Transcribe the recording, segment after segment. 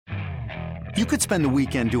You could spend the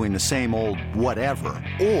weekend doing the same old whatever,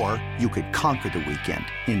 or you could conquer the weekend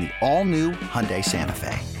in the all-new Hyundai Santa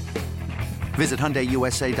Fe. Visit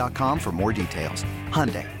HyundaiUSA.com for more details.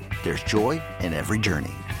 Hyundai, there's joy in every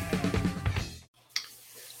journey.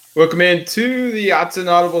 Welcome into the Odds and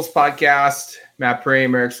Audibles podcast. Matt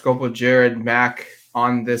Prehm, Eric Scopel, Jared Mack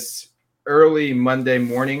on this early Monday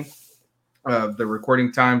morning of the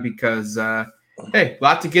recording time because, hey, a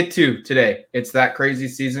lot to get to today. It's that crazy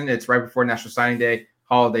season. It's right before National Signing Day.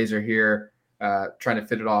 Holidays are here, trying to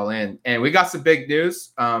fit it all in. And we got some big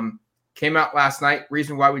news. Came out last night.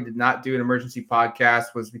 Reason why we did not do an emergency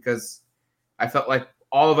podcast was because I felt like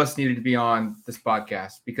all of us needed to be on this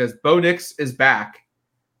podcast because Bo Nix is back.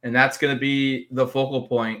 And that's going to be the focal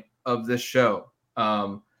point of this show.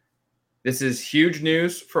 This is huge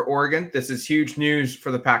news for Oregon. This is huge news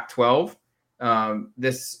for the Pac-12.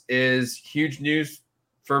 This is huge news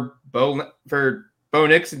for Bo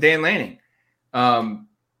Nix and Dan Lanning.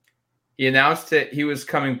 He announced that he was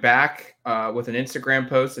coming back with an Instagram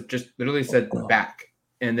post that just literally said back.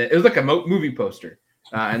 And it was like a movie poster.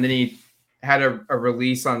 And then he had a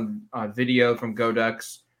release on video from Go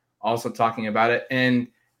Ducks also talking about it. And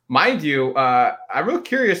mind you, I'm real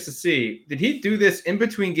curious to see, did he do this in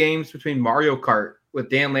between games between Mario Kart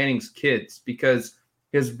with Dan Lanning's kids? Because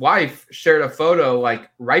his wife shared a photo like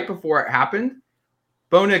right before it happened.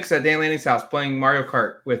 Bo Nix at Dan Lanning's house playing Mario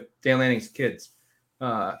Kart with Dan Lanning's kids.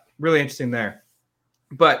 Really interesting there.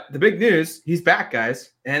 But the big news, he's back,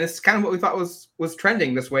 guys. And it's kind of what we thought was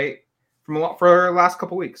trending this way for the last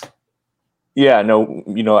couple weeks. Yeah, no,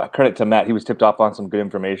 credit to Matt. He was tipped off on some good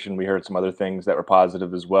information. We heard some other things that were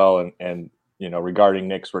positive as well. And regarding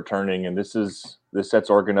Nix returning, and this sets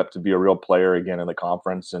Oregon up to be a real player again in the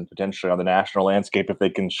conference and potentially on the national landscape if they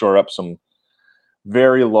can shore up some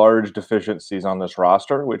very large deficiencies on this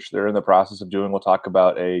roster, which they're in the process of doing. We'll talk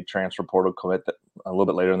about a transfer portal commit a little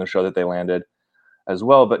bit later in the show that they landed as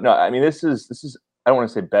well. But no, I mean, this is I don't want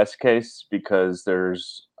to say best case because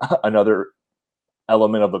there's another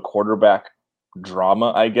element of the quarterback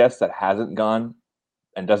drama, I guess, that hasn't gone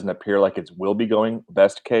and doesn't appear like it will be going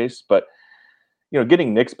best case. But,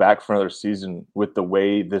 getting Nix back for another season with the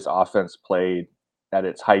way this offense played at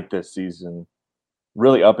its height this season,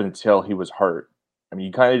 really up until he was hurt. I mean,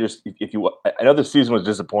 you kind of just, I know the season was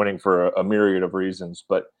disappointing for a myriad of reasons,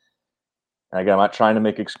 but again, I'm not trying to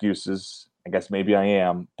make excuses. I guess maybe I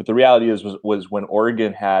am. But the reality was when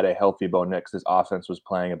Oregon had a healthy Bo Nix, this offense was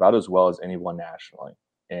playing about as well as anyone nationally.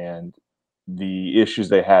 And the issues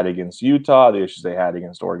they had against Utah, the issues they had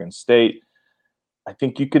against Oregon State, I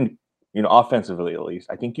think you can, offensively at least,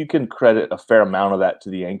 I think you can credit a fair amount of that to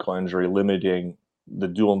the ankle injury, limiting the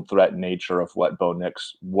dual threat nature of what Bo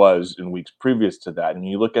Nix was in weeks previous to that. And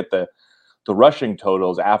you look at the rushing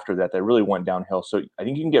totals after that, they really went downhill. So I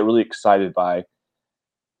think you can get really excited by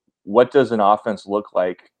what does an offense look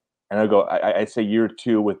like. And I'd say year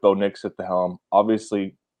two with Bo Nix at the helm,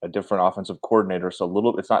 obviously a different offensive coordinator.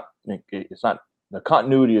 So it's not the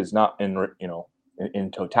continuity is not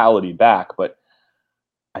in totality back, but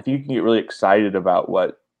I think you can get really excited about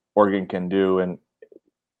what Oregon can do. And,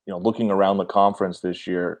 looking around the conference this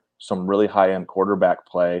year, some really high-end quarterback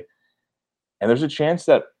play. And there's a chance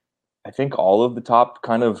that I think all of the top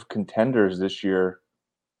kind of contenders this year,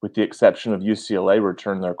 with the exception of UCLA,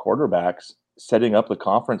 return their quarterbacks, setting up the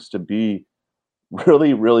conference to be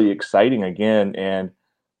really, really exciting again. And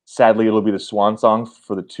sadly, it'll be the swan song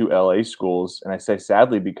for the two LA schools. And I say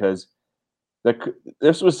sadly because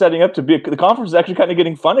this was setting up to be the conference is actually kind of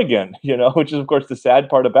getting fun again, which is, of course, the sad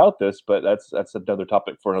part about this. But that's another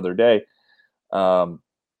topic for another day.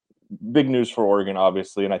 Big news for Oregon,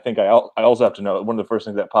 obviously. And I think I also have to know, one of the first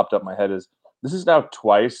things that popped up in my head is this is now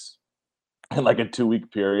twice in like a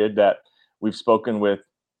 2-week period that we've spoken with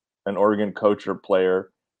an Oregon coach or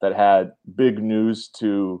player that had big news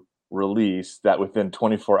to release that within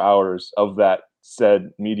 24 hours of that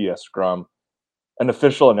said media scrum, an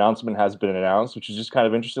official announcement has been announced, which is just kind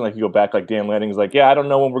of interesting. Like you go back, like Dan Lanning's like, yeah, I don't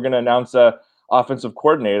know when we're going to announce a offensive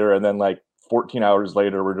coordinator. And then like 14 hours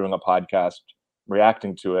later, we're doing a podcast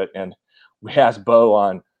reacting to it. And we asked Bo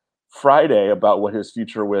on Friday about what his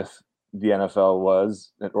future with the NFL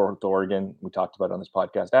was or with Oregon. We talked about it on this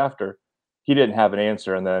podcast after. He didn't have an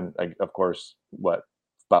answer. And then, of course,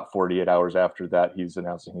 about 48 hours after that, he's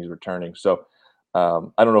announcing he's returning. So I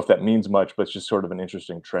don't know if that means much, but it's just sort of an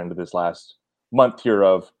interesting trend of this last month here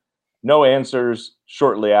of no answers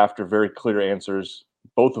shortly after very clear answers,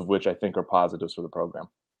 both of which I think are positives for the program.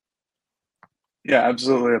 Yeah,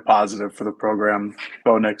 absolutely a positive for the program.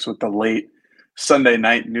 Bo Nix with the late Sunday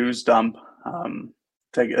night news dump.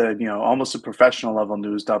 Almost a professional level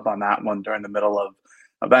news dump on that one during the middle of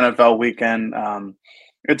NFL weekend.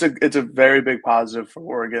 It's a very big positive for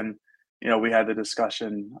Oregon. We had the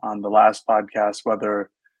discussion on the last podcast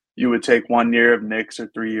whether you would take 1 year of Nix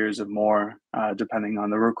or 3 years of Moore, depending on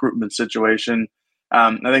the recruitment situation.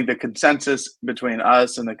 I think the consensus between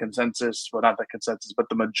us and not the consensus, but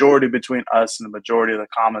the majority between us and the majority of the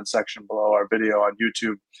comment section below our video on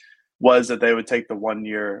YouTube was that they would take the 1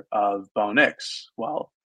 year of Bo Nix.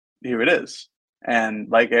 Well, here it is. And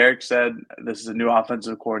like Eric said, this is a new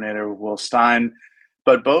offensive coordinator, Will Stein,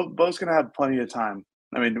 but Bo's going to have plenty of time.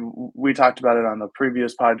 I mean, we talked about it on the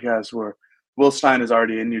previous podcast where Will Stein is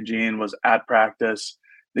already in Eugene, was at practice.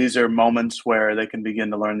 These are moments where they can begin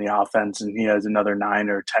to learn the offense, and he has another 9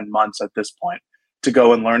 or 10 months at this point to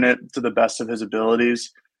go and learn it to the best of his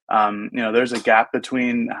abilities. There's a gap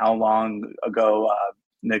between how long ago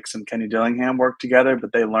Nix and Kenny Dillingham worked together,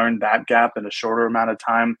 but they learned that gap in a shorter amount of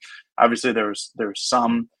time. Obviously, there's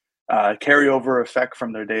some carryover effect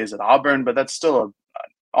from their days at Auburn, but that's still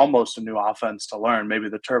almost a new offense to learn. Maybe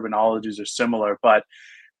the terminologies are similar, but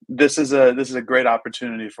this is a great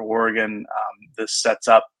opportunity for Oregon. This sets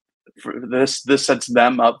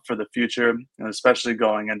them up for the future, and especially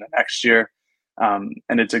going into next year. And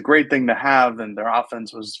it's a great thing to have. And their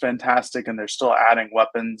offense was fantastic, and they're still adding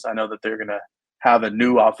weapons. I know that they're going to have a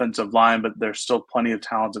new offensive line, but there's still plenty of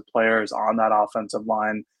talented players on that offensive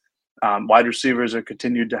line. Wide receivers are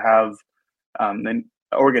continued to have, and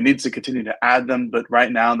Oregon needs to continue to add them, but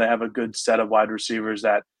right now they have a good set of wide receivers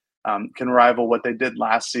that can rival what they did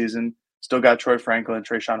last season. Still got Troy Franklin.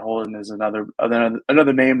 Trayshawn Holden is another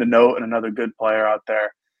name to note and another good player out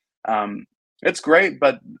there. It's great,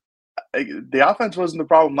 but the offense wasn't the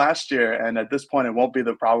problem last year, and at this point it won't be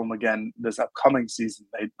the problem again this upcoming season.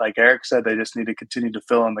 Like Eric said, they just need to continue to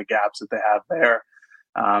fill in the gaps that they have there,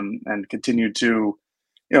 and continue to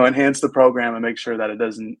enhance the program and make sure that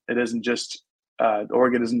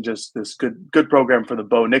Oregon isn't just this good program for the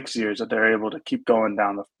Bo Nix years, that they're able to keep going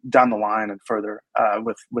down the line and further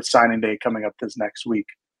with signing day coming up this next week.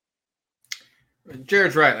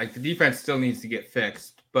 Jared's right. Like, the defense still needs to get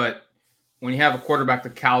fixed, but when you have a quarterback the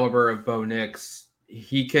caliber of Bo Nix,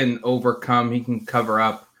 he can cover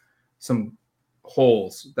up some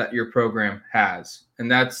holes that your program has. And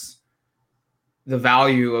that's the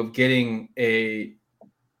value of getting a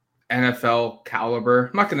NFL caliber.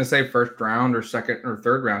 I'm not going to say first round or second or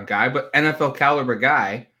third round guy, but NFL caliber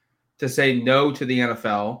guy to say no to the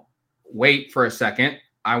NFL, wait for a second.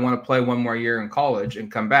 I want to play 1 more year in college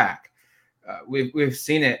and come back. We've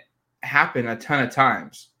seen it happen a ton of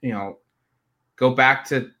times. Go back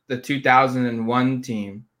to the 2001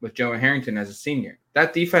 team with Joe Harrington as a senior.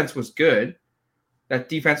 That defense was good. That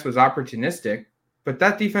defense was opportunistic, but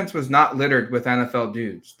that defense was not littered with NFL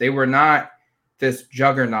dudes. They were not this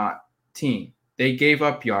juggernaut team. They gave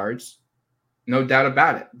up yards, no doubt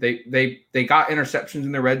about it. They got interceptions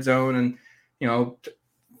in the red zone and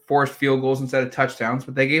forced field goals instead of touchdowns,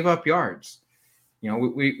 but they gave up yards.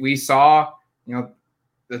 We saw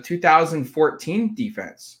the 2014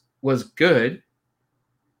 defense was good,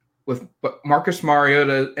 but Marcus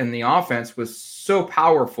Mariota and the offense was so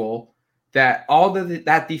powerful that all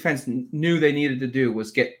that defense knew they needed to do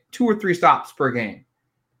was get 2 or 3 stops per game.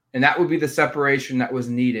 And that would be the separation that was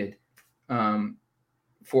needed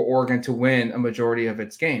for Oregon to win a majority of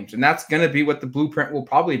its games. And that's going to be what the blueprint will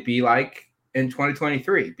probably be like in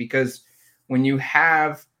 2023, because when you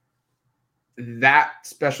have that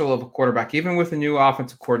special of a quarterback, even with a new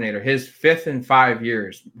offensive coordinator, his 5th in 5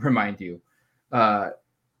 years, remind you,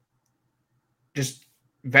 just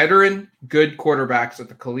veteran good quarterbacks at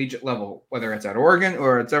the collegiate level, whether it's at Oregon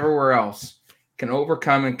or it's everywhere else, can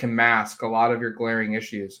overcome and can mask a lot of your glaring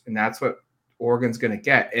issues. And that's what Oregon's going to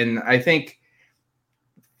get. And I think,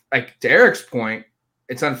 like to Eric's point,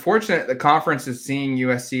 it's unfortunate the conference is seeing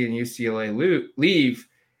USC and UCLA leave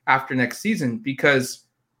after next season, because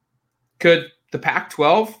could the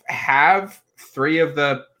Pac-12 have 3 of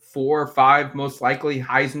the 4 or 5 most likely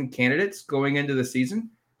Heisman candidates going into the season?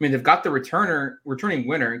 I mean, they've got the returning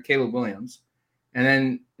winner, Caleb Williams, and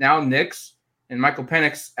then now Nix and Michael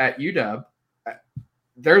Penix at UW.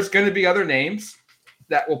 There's going to be other names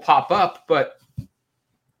that will pop up, but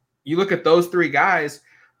you look at those 3 guys,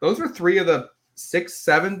 those are 3 of the 6,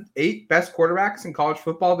 7, 8 best quarterbacks in college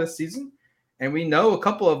football this season. And we know a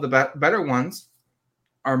couple of the better ones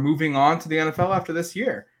are moving on to the NFL after this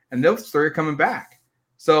year, and those 3 are coming back.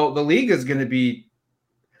 So the league is going to be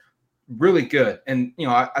really good. And,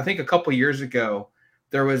 I think a couple years ago,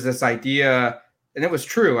 there was this idea, and it was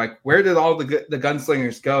true, like, where did all the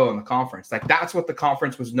gunslingers go in the conference? Like, that's what the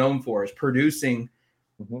conference was known for, is producing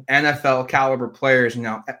NFL caliber players.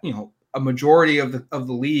 Now, a majority of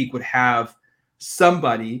the league would have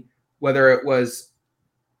somebody, whether it was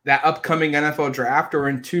that upcoming NFL draft or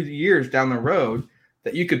in 2 years down the road,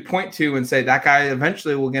 that you could point to and say that guy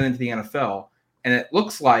eventually will get into the NFL. And it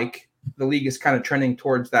looks like the league is kind of trending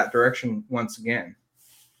towards that direction once again.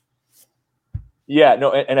 Yeah,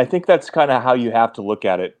 no, and I think that's kind of how you have to look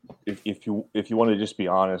at it. If you want to just be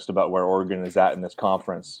honest about where Oregon is at in this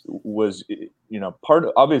conference, was, part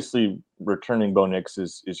of, obviously returning Bo Nix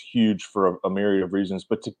is huge for a myriad of reasons,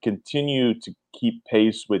 but to continue to keep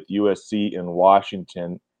pace with USC and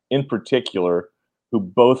Washington in particular, who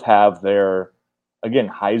both have their, again,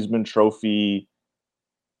 Heisman Trophy,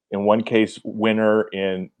 in one case, winner.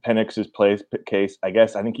 In Penix's case,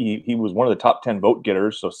 I think he was one of the top 10 vote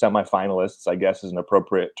getters, so semifinalists, I guess, is an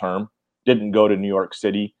appropriate term. Didn't go to New York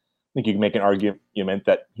City. I think you can make an argument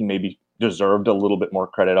that he maybe deserved a little bit more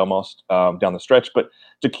credit almost down the stretch. But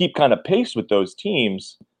to keep kind of pace with those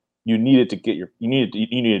teams, you needed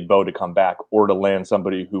Bo to come back or to land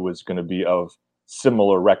somebody who was going to be of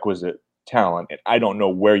similar requisite talent. And I don't know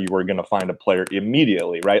where you were going to find a player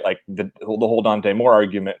immediately, right? Like the whole Dante Moore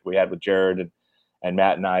argument we had with Jared and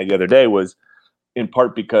Matt and I the other day was in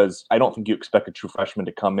part because I don't think you expect a true freshman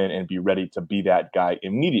to come in and be ready to be that guy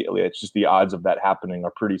immediately. It's just the odds of that happening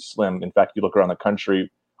are pretty slim. In fact, you look around the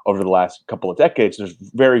country over the last couple of decades, there's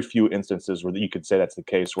very few instances where you could say that's the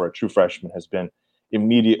case, where a true freshman has been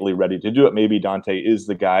immediately ready to do it. Maybe Dante is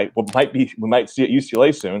the guy. Well, we might see at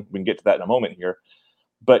UCLA soon. We can get to that in a moment here.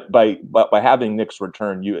 But by having Nick's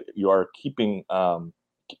return, you are keeping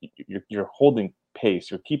you're holding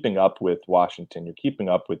pace. You're keeping up with Washington. You're keeping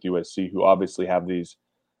up with USC, who obviously have these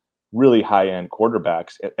really high end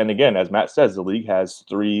quarterbacks. And again, as Matt says, the league has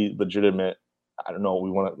three legitimate. I don't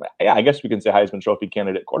know. I guess we can say Heisman Trophy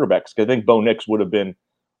candidate quarterbacks. Because I think Bo Nix would have been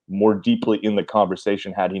more deeply in the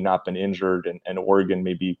conversation had he not been injured. And Oregon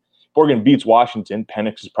maybe. If Oregon beats Washington,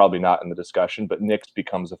 Penix is probably not in the discussion, but Nix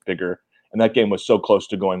becomes a figure. And that game was so close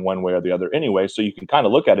to going one way or the other anyway. So you can kind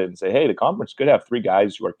of look at it and say, hey, the conference could have three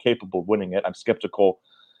guys who are capable of winning it. I'm skeptical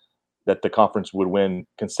that the conference would win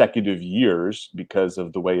consecutive years because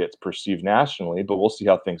of the way it's perceived nationally, but we'll see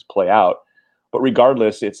how things play out. But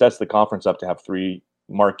regardless, it sets the conference up to have three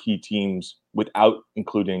marquee teams without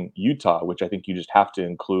including Utah, which I think you just have to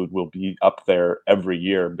include, will be up there every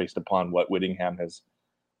year based upon what Whittingham has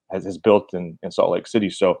built in Salt Lake City.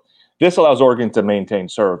 So this allows Oregon to maintain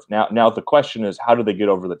serve. Now the question is, how do they get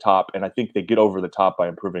over the top? And I think they get over the top by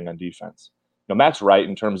improving on defense. Matt's right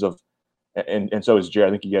in terms of, and so is Jared.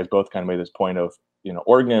 I think you guys both kind of made this point of,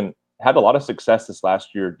 Oregon had a lot of success this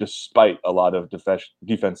last year despite a lot of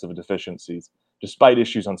defensive deficiencies, despite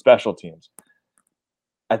issues on special teams.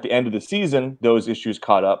 At the end of the season, those issues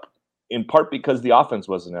caught up, in part because the offense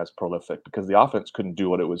wasn't as prolific, because the offense couldn't do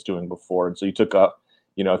what it was doing before. And so you took up,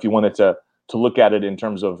 if you wanted to look at it in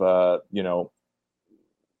terms of,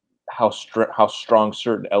 how strong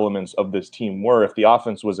certain elements of this team were. If the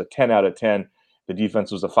offense was a 10 out of 10, the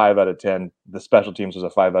defense was a 5 out of 10, the special teams was a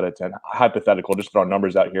 5 out of 10, hypothetical, just throwing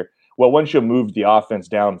numbers out here. Well, once you move the offense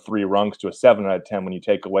down 3 rungs to a 7 out of 10, when you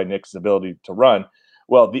take away Nick's ability to run,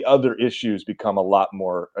 well, the other issues become a lot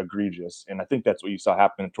more egregious. And I think that's what you saw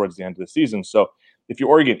happen towards the end of the season. So if you're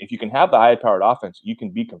Oregon, if you can have the high-powered offense, you can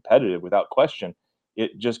be competitive without question.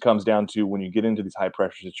 It just comes down to, when you get into these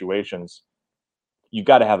high-pressure situations, you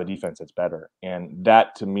got to have a defense that's better. And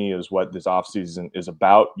that, to me, is what this offseason is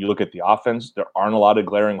about. You look at the offense, there aren't a lot of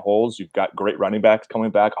glaring holes. You've got great running backs coming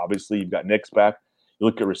back. Obviously, you've got Nix back. You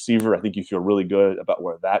look at receiver, I think you feel really good about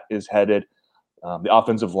where that is headed. The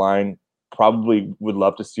offensive line probably would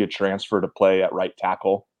love to see a transfer to play at right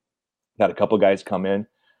tackle. Got a couple guys come in.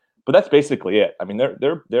 But that's basically it. I mean,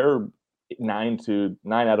 they're 9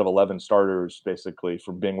 out of 11 starters basically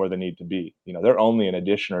from being where they need to be. They're only an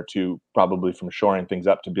addition or two probably from shoring things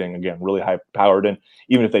up to being, again, really high powered. And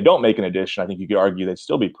even if they don't make an addition, I think you could argue they'd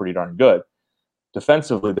still be pretty darn good.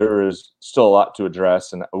 Defensively, there is still a lot to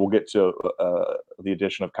address, and we'll get to the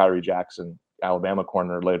addition of Kyrie Jackson, Alabama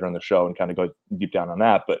corner, later in the show and kind of go deep down on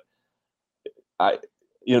that. But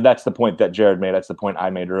that's the point that Jared made. That's the point I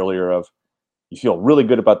made earlier of, you feel really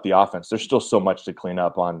good about the offense. There's still so much to clean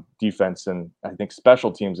up on defense. And I think special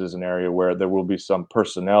teams is an area where there will be some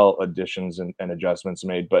personnel additions and adjustments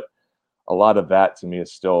made. But a lot of that, to me,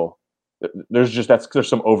 is still, there's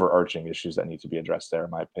some overarching issues that need to be addressed there, in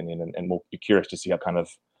my opinion. And we'll be curious to see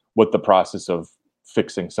what the process of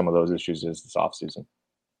fixing some of those issues is this offseason.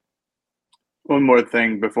 One more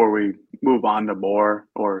thing before we move on to Moore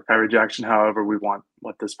or Kyrie Jackson, however we want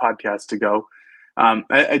this podcast to go.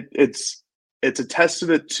 It's a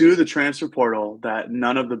testament to the transfer portal that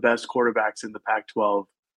none of the best quarterbacks in the Pac-12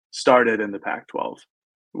 started in the Pac-12.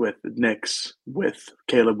 with Nix, with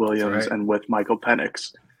Caleb Williams, right, and with Michael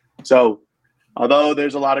Penix. So although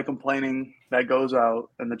there's a lot of complaining that goes out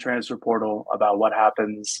in the transfer portal about what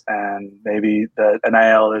happens and maybe the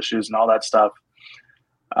NIL issues and all that stuff,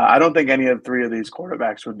 I don't think any of three of these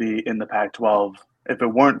quarterbacks would be in the Pac-12 if it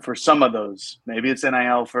weren't for some of those. Maybe it's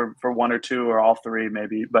NIL for one or two or all three,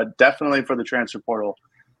 maybe, but definitely for the transfer portal.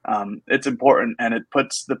 It's important, and it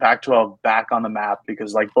puts the Pac-12 back on the map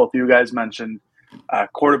because, like both of you guys mentioned,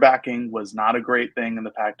 quarterbacking was not a great thing in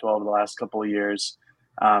the Pac-12 the last couple of years.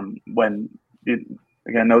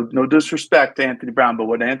 Again, no disrespect to Anthony Brown, but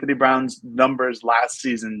when Anthony Brown's numbers last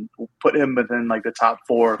season put him within like the top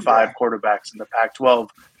 4 or 5 quarterbacks in the Pac-12,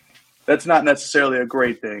 that's not necessarily a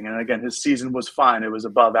great thing. And again, his season was fine; it was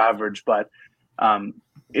above average. But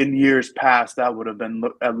in years past, that would have been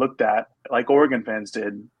looked at like Oregon fans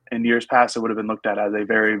did. In years past, it would have been looked at as a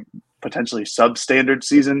very potentially substandard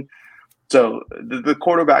season. So the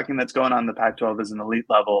quarterbacking that's going on in the Pac-12 is an elite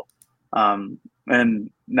level. And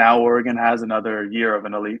now Oregon has another year of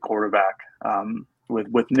an elite quarterback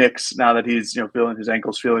with Nix. Now that he's feeling his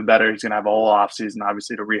ankle's feeling better, he's going to have a whole offseason,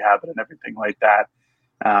 obviously, to rehab it and everything like that.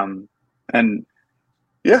 And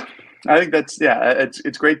yeah, I think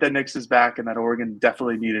it's great that Nix is back and that Oregon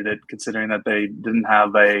definitely needed it, considering that they didn't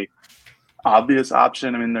have a obvious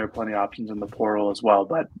option. I mean, there are plenty of options in the portal as well,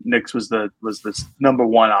 but Nix was this number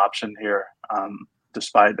one option here,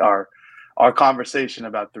 despite our conversation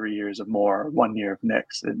about 3 years of more, 1 year of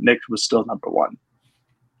Nix. Nix was still number one.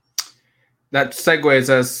 That segues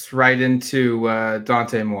us right into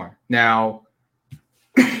Dante Moore. Now,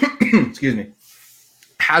 excuse me,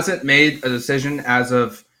 hasn't made a decision as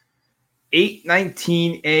of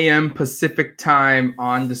 8:19 a.m. Pacific time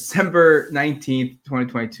on December 19th,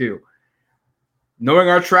 2022. Knowing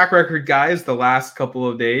our track record, guys, the last couple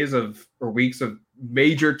of days or weeks of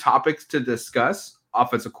major topics to discuss,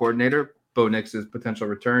 offensive coordinator, Bo Nix's potential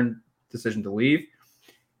return, decision to leave,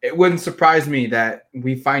 it wouldn't surprise me that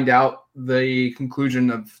we find out the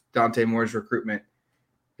conclusion of Dante Moore's recruitment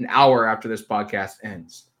an hour after this podcast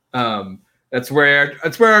ends. That's where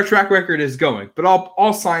our track record is going. But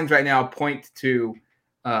all signs right now point to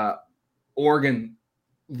Oregon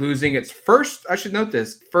losing its first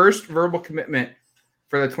verbal commitment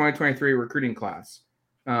for the 2023 recruiting class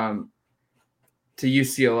to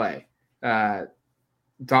UCLA.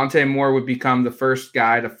 Dante Moore would become the first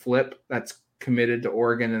guy to flip that's committed to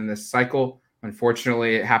Oregon in this cycle.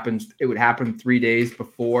 Unfortunately, it would happen 3 days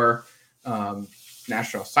before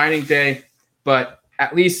National Signing Day, but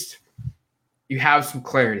at least you have some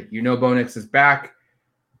clarity. Bo Nix is back.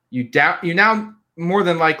 You now more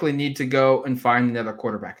than likely need to go and find another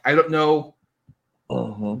quarterback. I don't know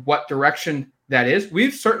what direction that is.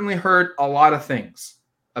 We've certainly heard a lot of things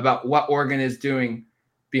about what Oregon is doing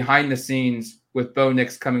behind the scenes with Bo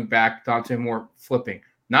Nix coming back, Dante Moore flipping.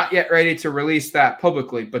 Not yet ready to release that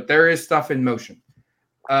publicly, but there is stuff in motion.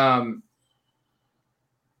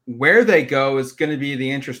 Where they go is going to be the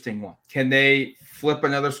interesting one. Can they flip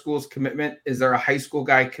another school's commitment? Is there a high school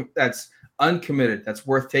guy that's uncommitted that's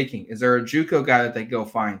worth taking? Is there a JUCO guy that they go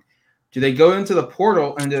find? Do they go into the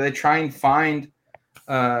portal and do they try and find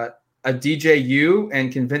a DJU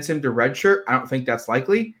and convince him to redshirt? I don't think that's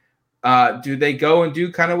likely. Do they go and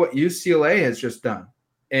do kind of what UCLA has just done?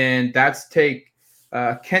 And that's take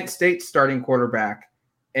Kent State starting quarterback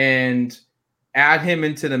and add him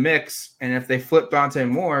into the mix. And if they flip Dante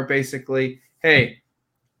Moore, basically, hey,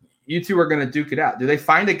 you two are going to duke it out. Do they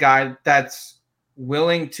find a guy that's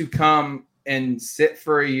willing to come and sit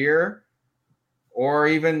for a year or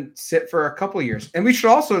even sit for a couple of years? And we should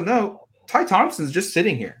also know Ty Thompson's just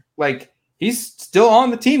sitting here. Like, he's still on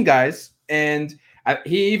the team, guys. And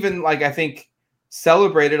he even, I think,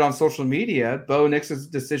 celebrated on social media Bo Nix's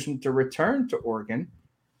decision to return to Oregon.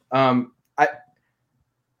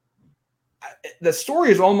 The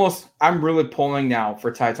story is almost, I'm really pulling now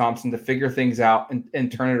for Ty Thompson to figure things out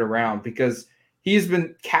and turn it around, because he's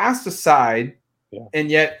been cast aside,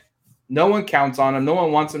 and yet no one counts on him. No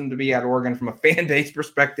one wants him to be at Oregon from a fan base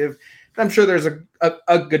perspective. I'm sure there's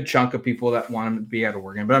a good chunk of people that want him to be at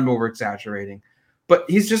Oregon, but I'm over-exaggerating. But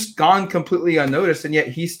he's just gone completely unnoticed, and yet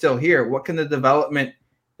he's still here. What can the development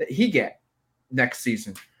that he get next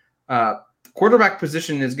season? Quarterback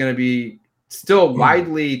position is going to be still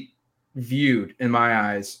widely viewed, in my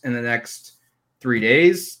eyes, in the next 3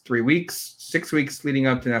 days, 3 weeks, 6 weeks leading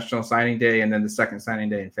up to National Signing Day, and then the second signing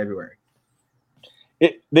day in February.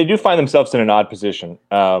 They do find themselves in an odd position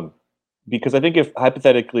because I think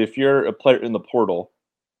if you're a player in the portal,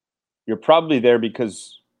 you're probably there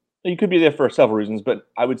because You could be there for several reasons, but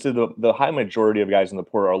I would say the high majority of guys in the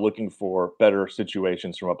portal are looking for better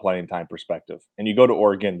situations from a playing time perspective. And you go to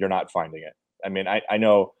Oregon, you're not finding it. I mean, I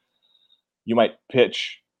know you might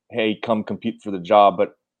pitch, hey, come compete for the job,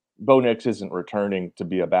 but Bo Nix isn't returning to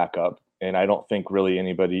be a backup. And I don't think really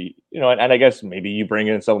anybody, and I guess maybe you bring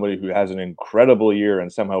in somebody who has an incredible year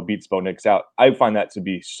and somehow beats Bo Nix out. I find that to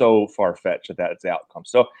be so far fetched that that's the outcome.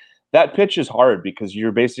 So that pitch is hard because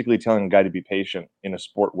you're basically telling a guy to be patient in a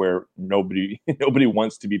sport where nobody nobody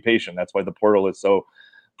wants to be patient. That's why the portal is so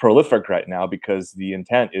prolific right now, because the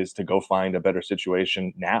intent is to go find a better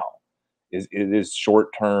situation now. It is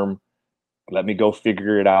short term. Let me go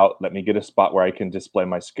figure it out. Let me get a spot where I can display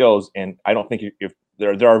my skills. And I don't think if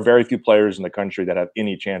there are very few players in the country that have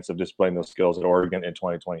any chance of displaying those skills at Oregon in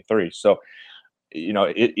 2023. So,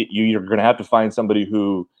 you're going to have to find somebody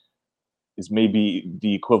who is maybe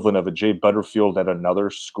the equivalent of a Jay Butterfield at another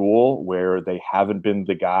school where they haven't been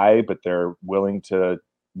the guy, but they're willing to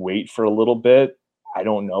wait for a little bit. I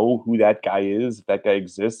don't know who that guy is, if that guy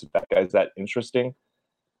exists, if that guy's that interesting.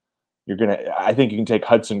 I think you can take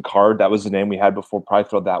Hudson Card. That was the name we had before. Probably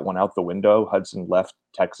throw that one out the window. Hudson left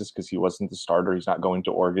Texas because he wasn't the starter. He's not going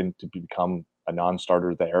to Oregon to become a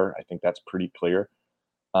non-starter there. I think that's pretty clear.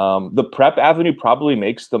 The prep avenue probably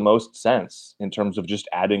makes the most sense in terms of just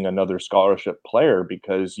adding another scholarship player,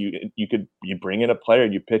 because you bring in a player,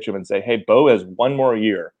 you pitch him and say, hey, Bo has one more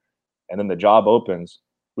year, and then the job opens.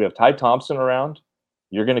 We have Ty Thompson around.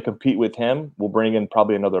 You're going to compete with him. We'll bring in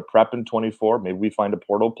probably another prep in 24. Maybe we find a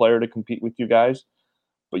portal player to compete with you guys,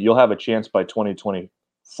 but you'll have a chance by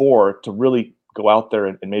 2024 to really go out there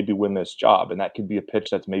and maybe win this job. And that could be a pitch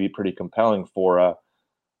that's maybe pretty compelling for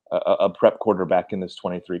a prep quarterback in this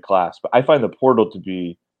 23 class. But I find the portal to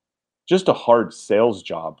be just a hard sales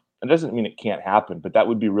job. It doesn't mean it can't happen, but that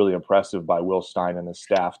would be really impressive by Will Stein and his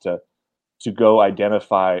staff to go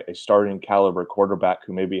identify a starting caliber quarterback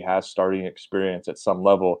who maybe has starting experience at some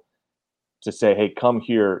level, to say, hey, come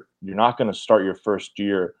here. You're not going to start your first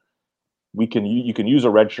year. You can use a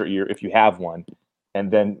redshirt year if you have one,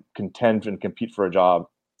 and then contend and compete for a job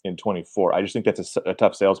in 24. I just think that's a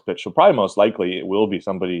tough sales pitch. So probably most likely it will be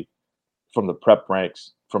somebody from the prep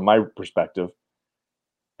ranks, from my perspective.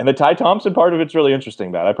 And the Ty Thompson part of it's really interesting,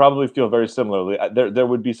 Matt. I probably feel very similarly. There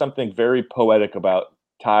would be something very poetic about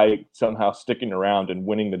Ty somehow sticking around and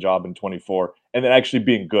winning the job in 24 and then actually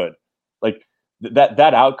being good. Like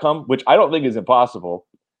that outcome, which I don't think is impossible,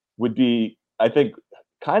 would be, I think,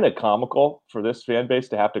 kind of comical for this fan base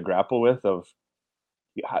to have to grapple with.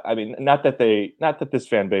 I mean, not that this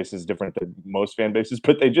fan base is different than most fan bases,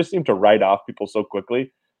 but they just seem to write off people so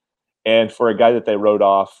quickly. And for a guy that they wrote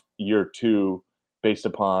off year 2 based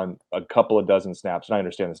upon a couple of dozen snaps, and I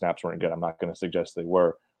understand the snaps weren't good, I'm not going to suggest they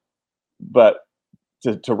were, but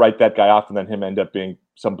to write that guy off and then him end up being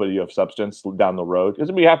somebody of substance down the road.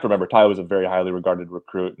 Because we have to remember, Ty was a very highly regarded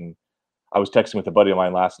recruit. And I was texting with a buddy of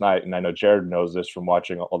mine last night, and I know Jared knows this from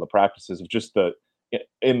watching all the practices, of just the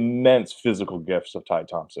immense physical gifts of Ty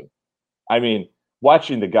Thompson. I mean,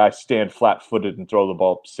 watching the guy stand flat-footed and throw the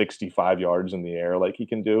ball 65 yards in the air like he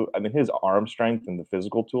can do, I mean, his arm strength and the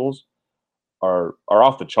physical tools are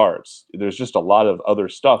off the charts. There's just a lot of other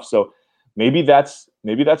stuff. So maybe that's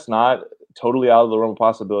not totally out of the realm of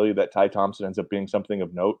possibility that Ty Thompson ends up being something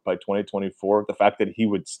of note by 2024. The fact that he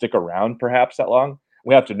would stick around perhaps that long,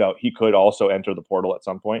 we have to note he could also enter the portal at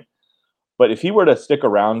some point. But if he were to stick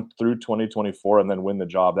around through 2024 and then win the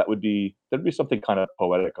job, there'd be something kind of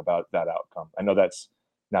poetic about that outcome. I know that's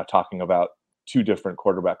now talking about two different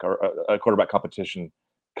quarterback competition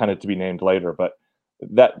kind of to be named later, but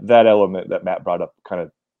that element that Matt brought up, kind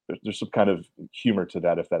of, there's some kind of humor to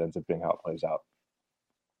that if that ends up being how it plays out.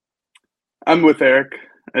 I'm with Eric.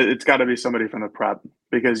 It's got to be somebody from the prep,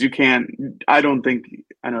 because you can't. I don't think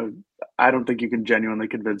you can genuinely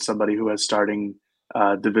convince somebody who has starting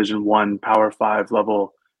Division I, Power 5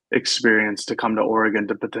 level experience to come to Oregon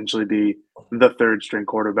to potentially be the third string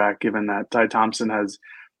quarterback, given that Ty Thompson has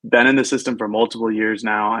been in the system for multiple years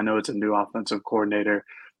now. I know it's a new offensive coordinator,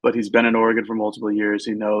 but he's been in Oregon for multiple years.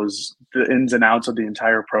 He knows the ins and outs of the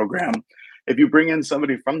entire program. If you bring in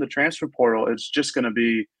somebody from the transfer portal, it's just going to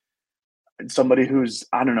be somebody who's,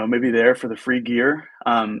 I don't know, maybe there for the free gear,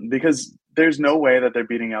 because there's no way that they're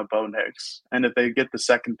beating out Bo Nix. And if they get the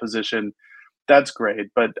second position, that's great.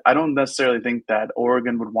 But I don't necessarily think that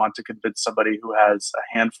Oregon would want to convince somebody who has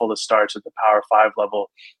a handful of starts at the Power 5 level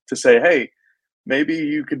to say, hey, maybe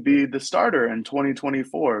you could be the starter in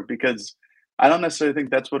 2024, because I don't necessarily think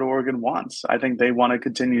that's what Oregon wants. I think they want to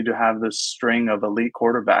continue to have this string of elite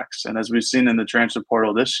quarterbacks. And as we've seen in the transfer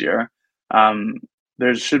portal this year,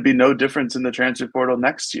 there should be no difference in the transfer portal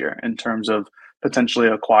next year in terms of potentially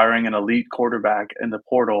acquiring an elite quarterback in the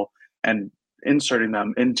portal and inserting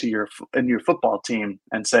them into your football team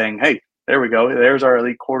and saying, hey, there we go, there's our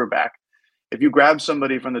elite quarterback. If you grab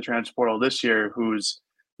somebody from the transfer portal this year who's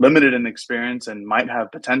limited in experience and might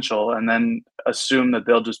have potential, and then assume that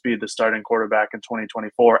they'll just be the starting quarterback in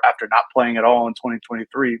 2024 after not playing at all in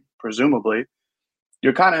 2023, presumably,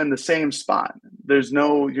 you're kind of in the same spot.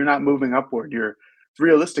 You're not moving upward.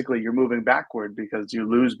 Realistically, you're moving backward because you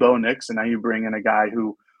lose Bo Nix, and now you bring in a guy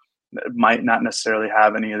who might not necessarily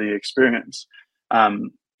have any of the experience.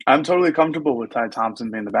 I'm totally comfortable with Ty Thompson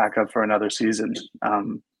being the backup for another season.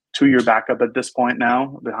 2-year backup at this point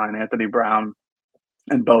now, behind Anthony Brown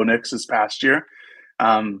and Bo Nix this past year.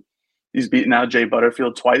 He's beaten out Jay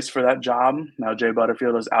Butterfield twice for that job. Now Jay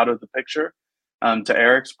Butterfield is out of the picture. To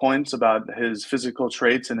Eric's points about his physical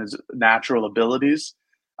traits and his natural abilities,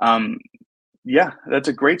 that's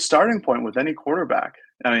a great starting point with any quarterback.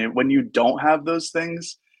 I mean, when you don't have those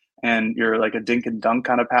things and you're like a dink and dunk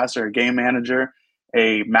kind of passer, a game manager,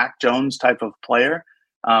 a Mac Jones type of player,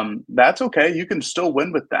 that's okay. You can still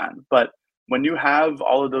win with that. But when you have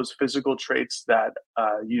all of those physical traits that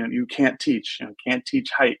you can't teach, can't teach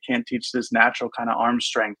height, can't teach this natural kind of arm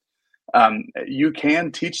strength, you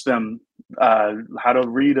can teach them how to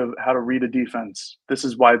read a defense. This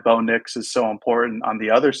is why Bo Nix is so important. On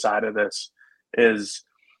the other side of this is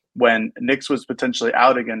when Nix was potentially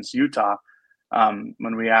out against Utah,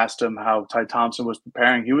 when we asked him how Ty Thompson was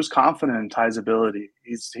preparing, he was confident in Ty's ability.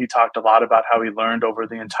 He talked a lot about how he learned over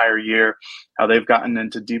the entire year, how they've gotten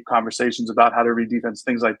into deep conversations about how to read defense,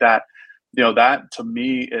 things like that. That to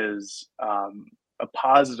me is a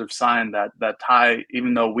positive sign that Ty,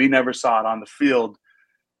 even though we never saw it on the field,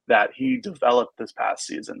 that he developed this past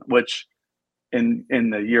season, which in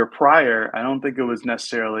the year prior, I don't think it was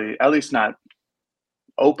necessarily, at least not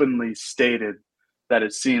openly stated, that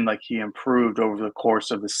it seemed like he improved over the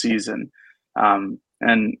course of the season.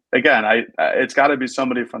 And again, it's got to be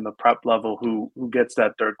somebody from the prep level who gets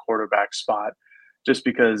that third quarterback spot, just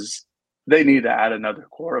because they need to add another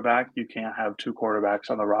quarterback. You can't have 2 quarterbacks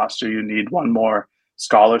on the roster. You need one more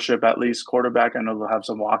scholarship, at least, quarterback. I know they'll have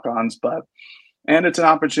some walk-ons, and it's an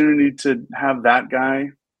opportunity to have that guy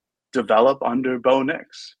develop under Bo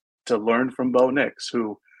Nix, to learn from Bo Nix,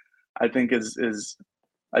 who I think is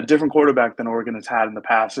a different quarterback than Oregon has had in the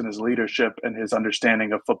past in his leadership and his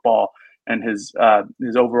understanding of football and his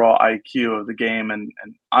overall IQ of the game. And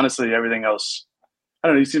honestly, everything else, I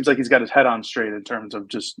don't know, he seems like he's got his head on straight in terms of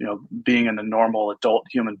just, being a normal adult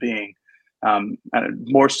human being, and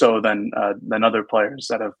more so than other players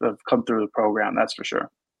that have come through the program. That's for sure.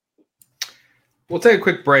 We'll take a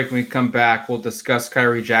quick break. When we come back, we'll discuss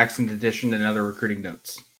Kyrie Jackson's addition and other recruiting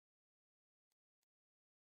notes.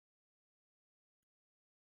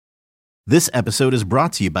 This episode is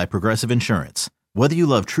brought to you by Progressive Insurance. Whether you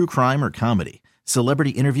love true crime or comedy,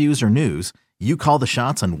 celebrity interviews or news, you call the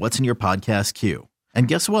shots on what's in your podcast queue. And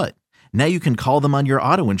guess what? Now you can call them on your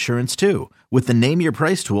auto insurance too, with the Name Your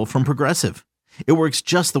Price tool from Progressive. It works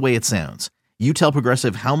just the way it sounds. You tell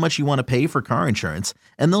Progressive how much you want to pay for car insurance,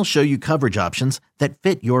 and they'll show you coverage options that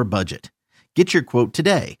fit your budget. Get your quote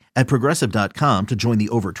today at Progressive.com to join the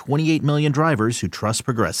over 28 million drivers who trust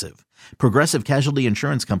Progressive. Progressive Casualty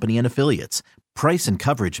Insurance Company and Affiliates. Price and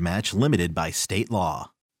coverage match limited by state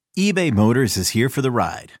law. eBay Motors is here for the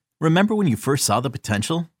ride. Remember when you first saw the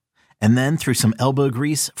potential? And then through some elbow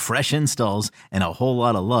grease, fresh installs, and a whole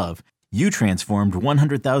lot of love, you transformed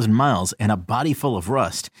 100,000 miles and a body full of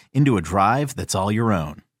rust into a drive that's all your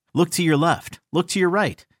own. Look to your left. Look to your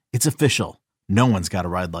right. It's official. No one's got a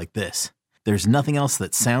ride like this. There's nothing else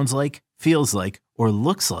that sounds like, feels like, or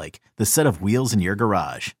looks like the set of wheels in your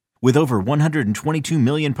garage. With over 122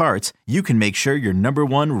 million parts, you can make sure your number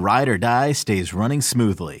one ride or die stays running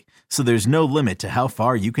smoothly, so there's no limit to how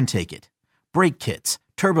far you can take it. Brake kits,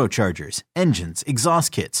 turbochargers, engines,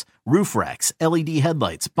 exhaust kits, roof racks, LED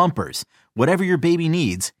headlights, bumpers, whatever your baby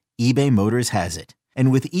needs, eBay Motors has it.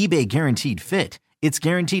 And with eBay Guaranteed Fit, it's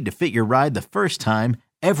guaranteed to fit your ride the first time,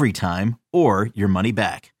 every time, or your money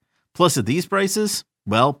back. Plus, at these prices,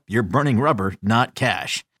 well, you're burning rubber, not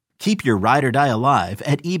cash. Keep your ride or die alive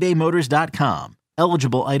at ebaymotors.com.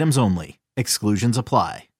 Eligible items only. Exclusions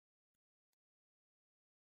apply.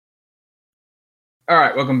 All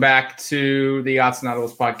right, welcome back to the Odds and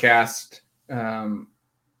Audibles podcast.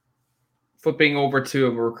 Flipping over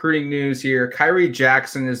to recruiting news here. Kyrie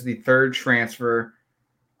Jackson is the third transfer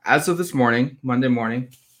as of this morning, Monday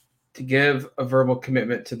morning, to give a verbal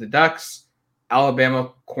commitment to the Ducks.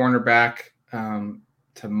 Alabama cornerback,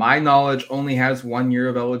 to my knowledge, only has 1 year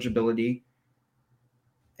of eligibility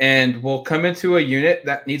and will come into a unit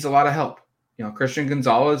that needs a lot of help. Christian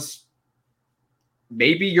Gonzalez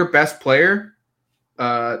maybe your best player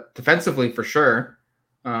defensively for sure.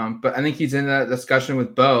 But I think he's in that discussion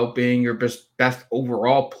with Bo being your best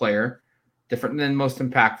overall player, different than most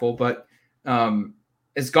impactful, but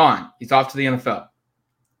is gone. He's off to the NFL.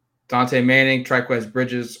 Dante Manning, Trikweze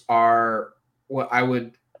Bridges are what I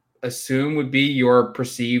would assume would be your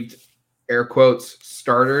perceived air quotes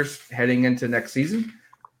starters heading into next season.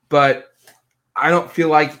 But I don't feel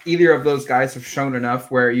like either of those guys have shown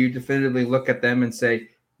enough where you definitively look at them and say,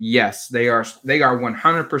 yes, they are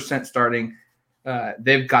 100% starting.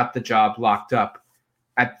 They've got the job locked up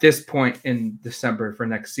at this point in December for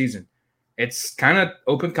next season. It's kind of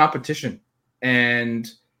open competition, and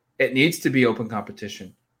it needs to be open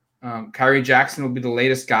competition. Kyrie Jackson will be the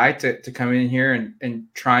latest guy to come in here and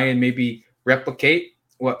try and maybe replicate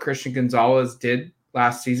what Christian Gonzalez did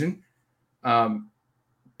last season.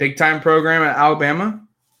 Big time program at Alabama.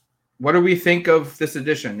 What do we think of this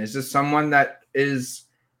addition? Is this someone that is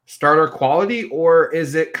starter quality, or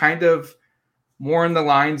is it kind of more in the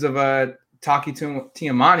lines of a Taki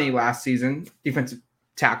Tiamani last season, defensive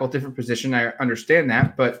tackle, different position? I understand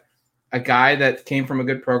that, but a guy that came from a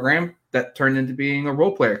good program that turned into being a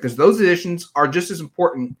role player, because those additions are just as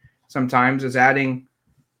important sometimes as adding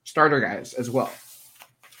starter guys as well.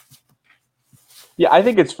 Yeah, I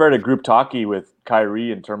think it's fair to group Taki with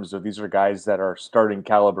Kyrie in terms of these are guys that are starting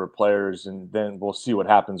caliber players, and then we'll see what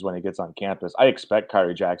happens when he gets on campus. I expect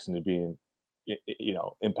Kyrie Jackson to be,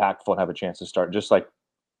 impactful and have a chance to start, just like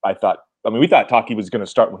we thought Taki was going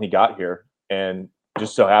to start when he got here, and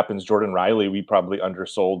just so happens Jordan Riley, we probably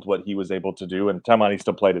undersold what he was able to do, and Tiamani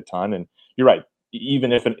still played a ton. And you're right,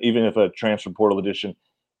 even if a transfer portal addition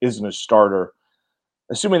isn't a starter,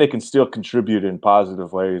 assuming they can still contribute in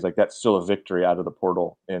positive ways, like that's still a victory out of the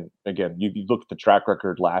portal. And again, you look at the track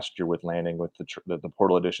record last year with Lanning, with the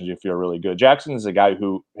portal additions, you feel really good. Jackson is a guy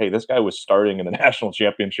who, hey, this guy was starting in the national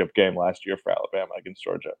championship game last year for Alabama against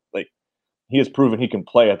Georgia. Like, he has proven he can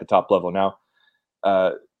play at the top level. Now,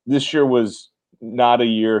 this year was not a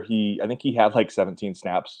year. I think he had like 17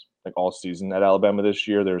 snaps like all season at Alabama this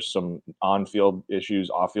year. There's some on-field issues,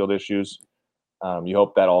 off-field issues. You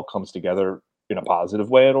hope that all comes together in a positive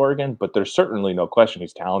way at Oregon, but there's certainly no question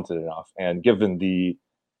he's talented enough. And given the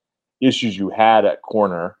issues you had at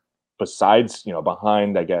corner, besides,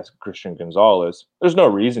 behind, I guess, Christian Gonzalez, there's no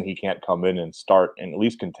reason he can't come in and start and at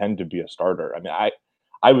least contend to be a starter. I mean,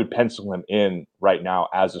 I would pencil him in right now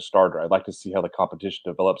as a starter. I'd like to see how the competition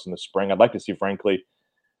develops in the spring. I'd like to see, frankly,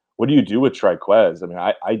 what do you do with Trikweze? I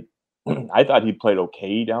mean, I thought he played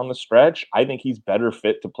okay down the stretch. I think he's better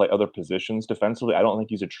fit to play other positions defensively. I don't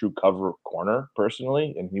think he's a true cover corner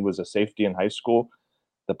personally, and he was a safety in high school.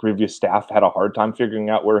 The previous staff had a hard time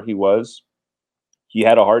figuring out where he was. He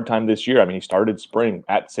had a hard time this year. I mean, he started spring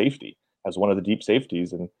at safety as one of the deep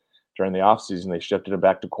safeties, and during the offseason, they shifted him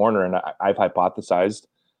back to corner, and I've hypothesized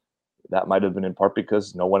that might have been in part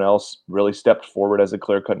because no one else really stepped forward as a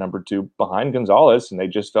clear-cut number two behind Gonzalez, and they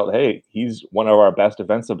just felt, hey, he's one of our best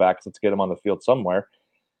defensive backs. Let's get him on the field somewhere.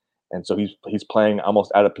 And so he's playing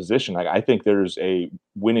almost out of position. I think there's a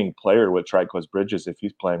winning player with Trikweze Bridges if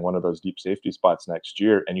he's playing one of those deep safety spots next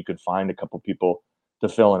year, and you could find a couple people to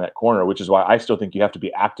fill in at corner, which is why I still think you have to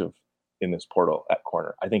be active in this portal at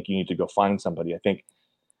corner. I think you need to go find somebody. I think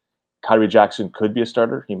Kyrie Jackson could be a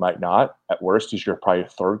starter. He might not. At worst, he's your probably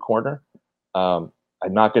third corner. I'm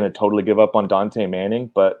not going to totally give up on Dante Manning,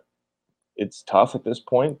 but it's tough at this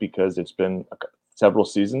point because it's been several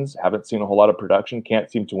seasons. Haven't seen a whole lot of production. Can't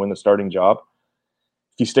seem to win the starting job.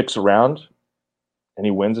 If he sticks around and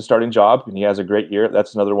he wins a starting job and he has a great year,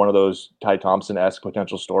 that's another one of those Ty Thompson-esque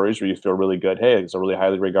potential stories where you feel really good. Hey, he's a really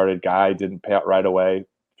highly regarded guy. Didn't pay out right away.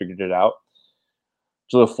 Figured it out.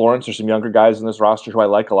 Jaleel Florence, there's some younger guys in this roster who I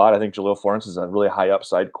like a lot. I think Jaleel Florence is a really high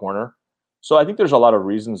upside corner. So I think there's a lot of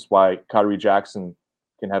reasons why Kyrie Jackson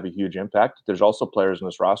can have a huge impact. There's also players in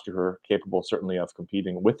this roster who are capable certainly of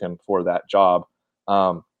competing with him for that job.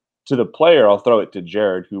 To the player, I'll throw it to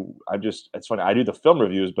Jared, who it's funny, I do the film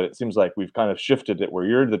reviews, but it seems like we've kind of shifted it where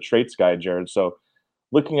you're the traits guy, Jared. So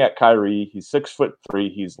looking at Kyrie, he's 6'3",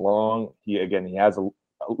 he's long. He has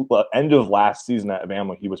end of last season at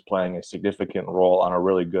Bama, he was playing a significant role on a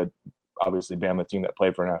really good, obviously, Bama team that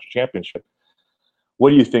played for a national championship.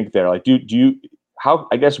 What do you think there? Like,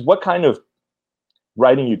 what kind of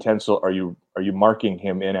writing utensil are you marking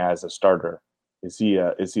him in as a starter? Is he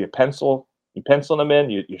a pencil? You penciling him in?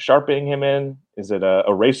 You sharpening him in? Is it a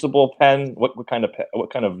erasable pen? What kind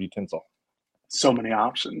of utensil? So many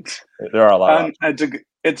options. There are a lot.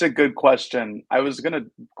 It's a good question. I was going to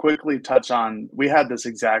quickly touch on, we had this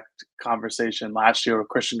exact conversation last year with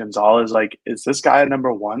Christian Gonzalez. Like, is this guy a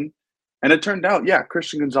number one? And it turned out, yeah,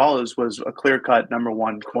 Christian Gonzalez was a clear-cut number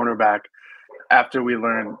one cornerback after we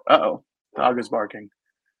learned – dog is barking.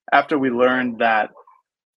 After we learned that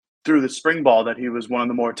through the spring ball that he was one of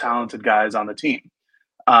the more talented guys on the team.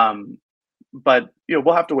 But,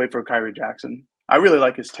 we'll have to wait for Kyrie Jackson. I really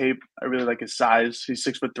like his tape. I really like his size. He's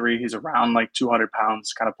 6'3". He's around like 200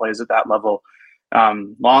 pounds, kind of plays at that level.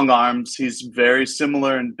 Long arms. He's very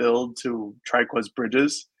similar in build to Trikweze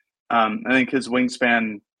Bridges. I think his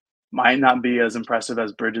wingspan might not be as impressive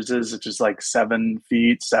as Bridges is. It's just like 7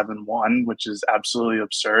 feet, 7'1", which is absolutely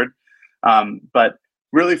absurd. But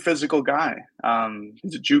really physical guy.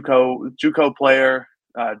 He's a JUCO player,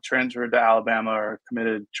 transferred to Alabama or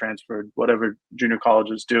committed, transferred, whatever junior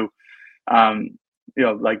colleges do.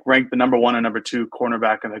 Ranked the number 1 and number 2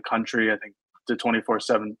 cornerback in the country. I think the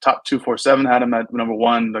 24/7 top 247 had him at number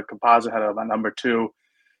 1. The composite had him at number 2.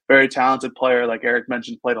 Very talented player, like Eric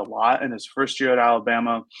mentioned, played a lot in his first year at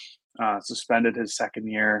Alabama. Suspended his second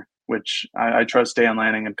year, which I trust Dan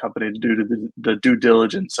Lanning and company to do the due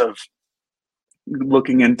diligence of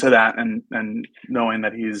looking into that and knowing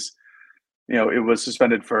that he's, it was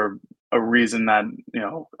suspended for a reason that,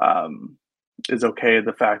 is okay.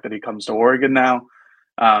 The fact that he comes to Oregon now.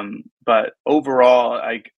 But overall,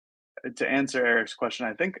 to answer Eric's question,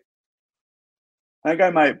 I think I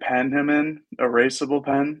might pen him in erasable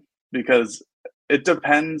pen because it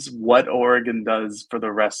depends what Oregon does for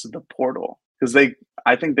the rest of the portal. Because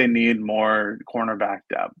I think they need more cornerback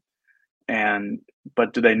depth.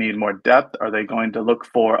 But do they need more depth? Are they going to look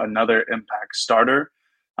for another impact starter?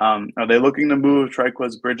 Are they looking to move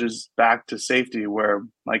Trikweze Bridges back to safety where,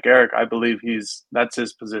 like Eric, I believe that's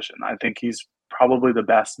his position. I think he's probably the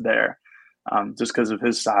best there just because of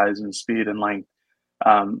his size and speed and length.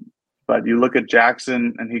 But you look at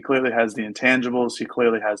Jackson, and he clearly has the intangibles. He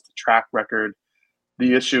clearly has the track record.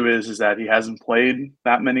 The issue is that he hasn't played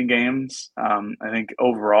that many games. I think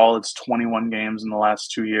overall it's 21 games in the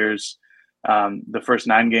last 2 years. The first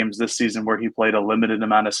 9 games this season where he played a limited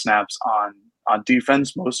amount of snaps on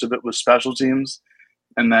defense, most of it was special teams.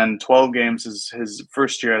 And then 12 games is his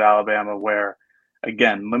first year at Alabama where,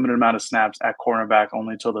 again, limited amount of snaps at cornerback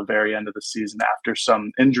only till the very end of the season after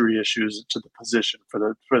some injury issues to the position for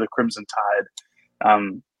the Crimson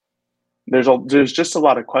Tide. There's just a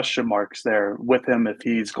lot of question marks there with him if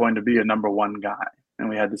he's going to be a number 1 guy. And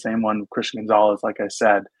we had the same one with Christian Gonzalez, like I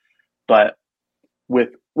said. But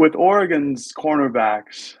with Oregon's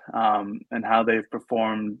cornerbacks and how they've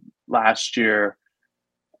performed last year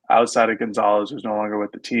outside of Gonzalez, who's no longer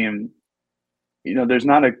with the team, there's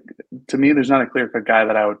not a clear-cut guy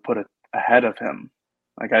that I would put ahead of him.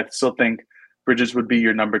 Like, I still think Bridges would be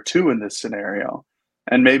your number 2 in this scenario.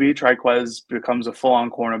 And maybe Trikweze becomes a full-on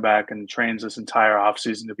cornerback and trains this entire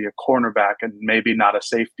offseason to be a cornerback and maybe not a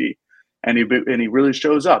safety. And he really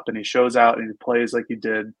shows up and he shows out and he plays like he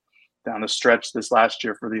did down the stretch this last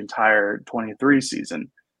year for the entire 23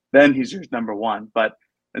 season. Then he's your number 1. But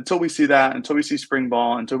until we see that, until we see spring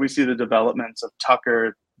ball, until we see the developments of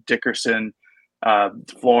Tucker, Dickerson,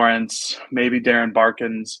 Florence, maybe Darren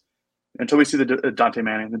Barkins, until we see the Dante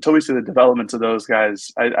Manning, until we see the developments of those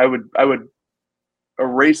guys, I would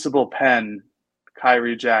erasable pen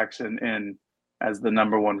Kyrie Jackson in as the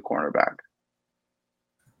number 1 cornerback.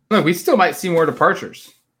 Look, we still might see more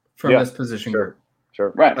departures from this position group.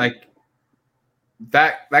 Sure. Right. Like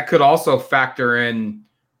that could also factor in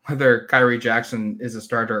whether Kyrie Jackson is a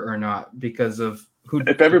starter or not because of who.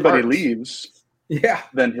 If everybody leaves,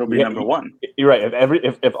 then he'll be number 1. You're right.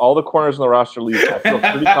 If all the corners on the roster leave, I feel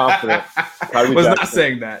pretty confident. I was not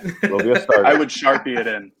saying that. Will be a starter. I would Sharpie it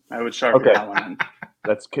in. That one in.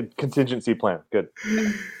 That's contingency plan. Good.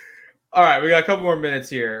 All right, we got a couple more minutes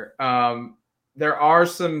here. There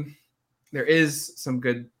is some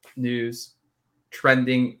good news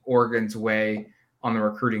trending Oregon's way on the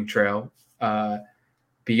recruiting trail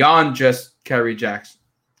beyond just Kyrie Jackson.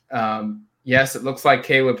 Yes, it looks like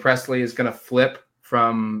Caleb Presley is going to flip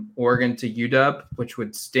from Oregon to UW, which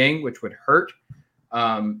would sting, which would hurt.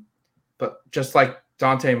 But just like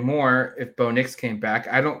Dante Moore, if Bo Nix came back,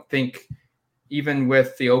 I don't think, even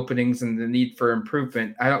with the openings and the need for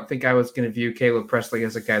improvement, I don't think I was going to view Caleb Presley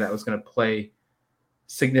as a guy that was going to play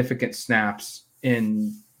significant snaps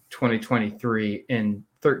in 2023 in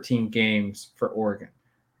 13 games for Oregon.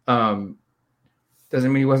 Doesn't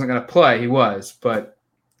mean he wasn't going to play. He was, but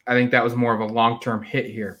I think that was more of a long-term hit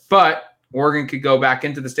here. But Oregon could go back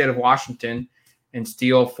into the state of Washington and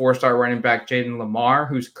steal 4-star running back Jaden Lamar,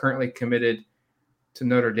 who's currently committed to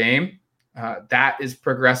Notre Dame. That is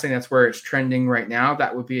progressing. That's where it's trending right now.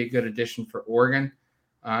 That would be a good addition for Oregon.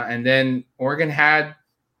 And then Oregon had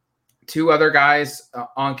 2 other guys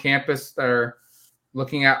on campus that are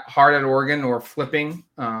looking at hard at Oregon or flipping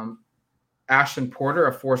Ashton Porter,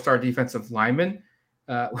 a 4-star defensive lineman,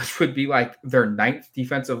 which would be like their 9th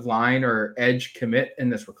defensive line or edge commit in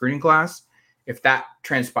this recruiting class, if that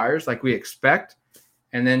transpires like we expect.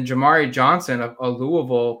 And then Jamari Johnson, a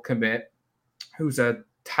Louisville commit, who's a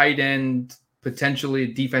tight end, potentially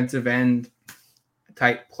defensive end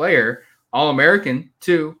type player, All-American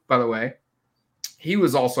too, by the way. He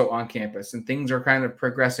was also on campus, and things are kind of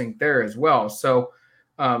progressing there as well. So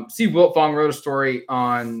Steve Wiltfong wrote a story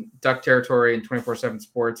on Duck Territory in 24/7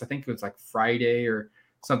 Sports. I think it was like Friday or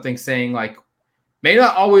something, saying like, may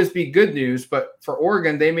not always be good news, but for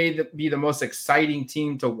Oregon, they may be the most exciting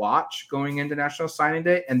team to watch going into National Signing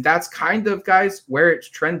Day. And that's kind of, guys, where it's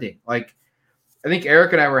trending. Like, I think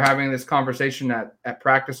Eric and I were having this conversation at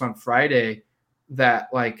practice on Friday that,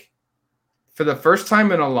 like, for the first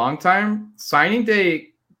time in a long time, signing day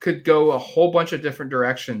could go a whole bunch of different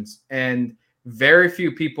directions. And very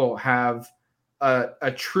few people have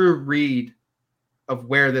a true read of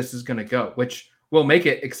where this is going to go, which will make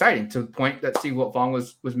it exciting, to the point that Steve Wiltfong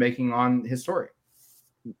was making on his story.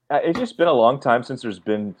 It's just been a long time since there's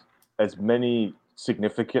been as many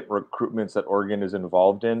significant recruitments that Oregon is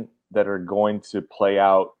involved in that are going to play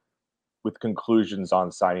out with conclusions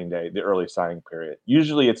on signing day, the early signing period.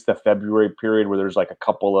 Usually it's the February period where there's like a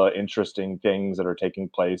couple of interesting things that are taking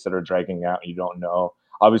place that are dragging out and you don't know.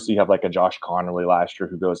 Obviously you have like a Josh Connerly last year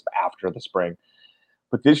who goes after the spring.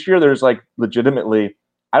 But this year there's like legitimately,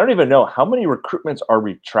 I don't even know how many recruitments are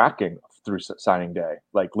we tracking through signing day,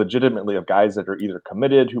 like legitimately, of guys that are either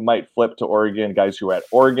committed who might flip to Oregon, guys who are at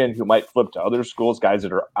Oregon who might flip to other schools, guys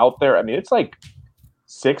that are out there. I mean, it's like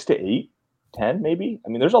 6 to 8, 10 maybe. I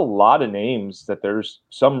mean, there's a lot of names that there's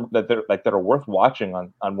some that are worth watching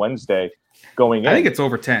on Wednesday going in. I think it's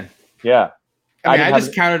over 10. Yeah. I mean, I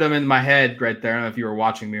just counted them in my head right there. I don't know if you were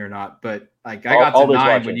watching me or not, but like I got to 9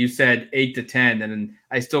 watching when you said 8 to 10, and then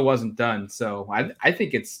I still wasn't done. So I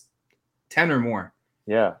think it's 10 or more.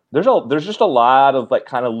 Yeah, there's just a lot of like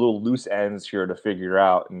kind of little loose ends here to figure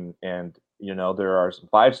out, and you know, there are some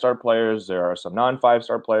 5-star players, there are some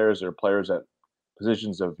non-5-star players, there are players at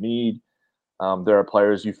positions of need. There are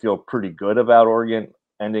players you feel pretty good about Oregon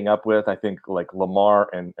ending up with. I think like Lamar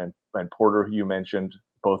and Porter, who you mentioned,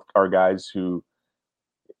 both are guys who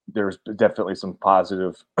there's definitely some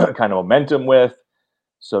positive kind of momentum with.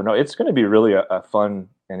 So no, it's going to be really a fun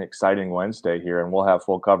and exciting Wednesday here, and we'll have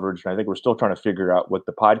full coverage. And I think we're still trying to figure out what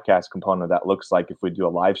the podcast component of that looks like, if we do a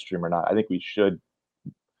live stream or not. I think we should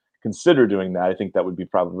consider doing that. I think that would be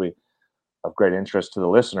probably of great interest to the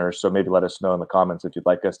listeners. So maybe let us know in the comments if you'd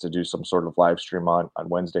like us to do some sort of live stream on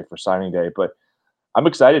Wednesday for signing day. But I'm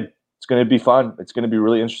excited. It's going to be fun. It's going to be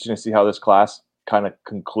really interesting to see how this class kind of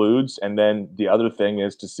concludes. And then the other thing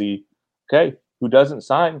is to see, okay, who doesn't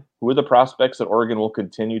sign? Who are the prospects that Oregon will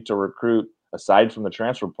continue to recruit aside from the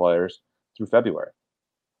transfer players through February?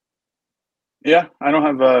 Yeah, I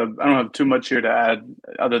don't have too much here to add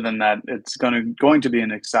other than that it's going to be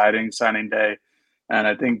an exciting signing day, and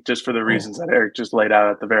I think just for the reasons that Eric just laid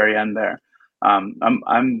out at the very end there,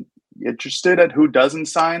 I'm interested at who doesn't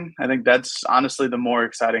sign. I think that's honestly the more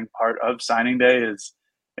exciting part of signing day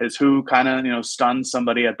is who kind of stuns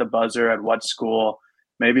somebody at the buzzer at what school.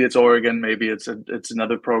 Maybe it's Oregon, maybe it's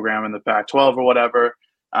another program in the Pac-12 or whatever.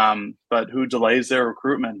 But who delays their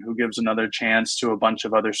recruitment, who gives another chance to a bunch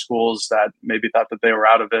of other schools that maybe thought that they were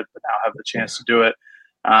out of it, but now have the chance to do it.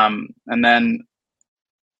 And then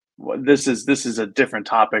this is a different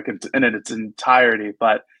topic in its entirety,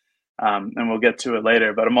 but and we'll get to it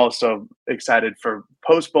later. But I'm also excited for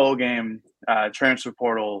post-bowl game transfer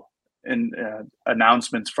portal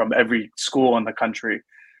announcements from every school in the country,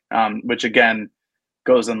 which again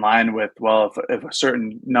goes in line with, well, if a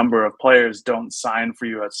certain number of players don't sign for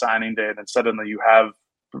you at signing day, then suddenly you have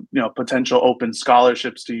potential open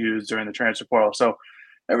scholarships to use during the transfer portal. So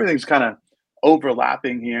everything's kind of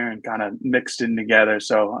overlapping here and kind of mixed in together.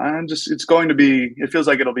 So it feels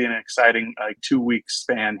like it'll be an exciting 2-week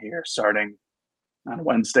span here starting on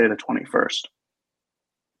Wednesday the 21st.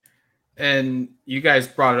 And you guys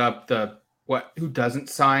brought up who doesn't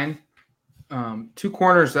sign. 2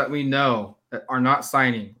 corners that we know that are not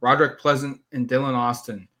signing: Roderick Pleasant and Dylan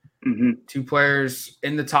Austin. Mm-hmm. 2 players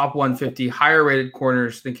in the top 150, higher rated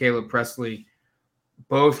corners than Caleb Presley,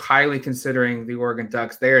 both highly considering the Oregon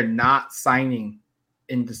Ducks. They are not signing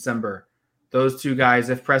in December. Those 2 guys,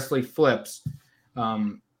 if Presley flips,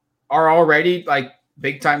 are already like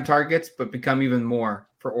big time targets, but become even more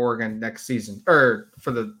for Oregon next season, or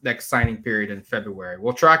for the next signing period in February.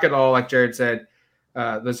 We'll track it all. Like Jared said,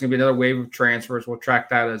 there's going to be another wave of transfers. We'll track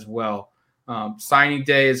that as well. Signing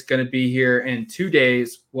day is going to be here in 2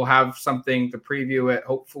 days. We'll have something to preview it,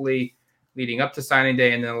 hopefully leading up to signing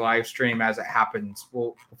day, and then a live stream as it happens.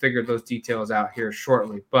 We'll figure those details out here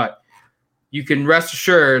shortly. But you can rest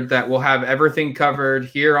assured that we'll have everything covered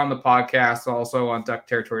here on the podcast, also on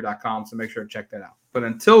duckterritory.com. So make sure to check that out. But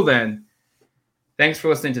until then, thanks for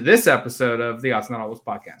listening to this episode of the Odds Not Always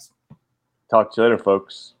podcast. Talk to you later,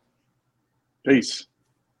 folks. Peace.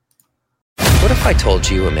 What if I told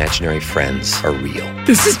you imaginary friends are real?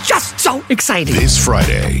 This is just so exciting. This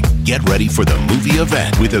Friday, get ready for the movie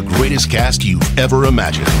event with the greatest cast you've ever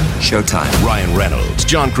imagined. Showtime. Ryan Reynolds,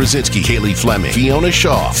 John Krasinski, Kaylee Fleming, Fiona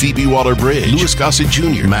Shaw, Phoebe Waller-Bridge, Louis Gossett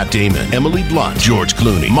Jr., Matt Damon, Emily Blunt, George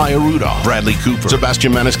Clooney, Maya Rudolph, Bradley Cooper,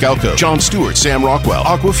 Sebastian Maniscalco, Jon Stewart, Sam Rockwell,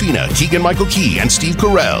 Awkwafina, Keegan-Michael Key, and Steve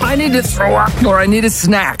Carell. I need to throw up or I need a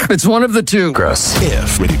snack. It's one of the two. Gross.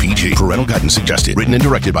 If, rated PG, parental guidance suggested, written and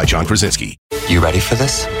directed by John Krasinski. You ready for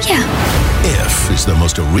this? Yeah. If is the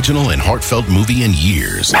most original and heartfelt movie in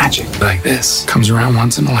years. Magic like this comes around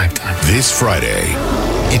once in a lifetime. This Friday,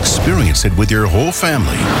 experience it with your whole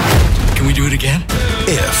family. Can we do it again?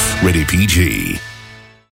 If, rated PG.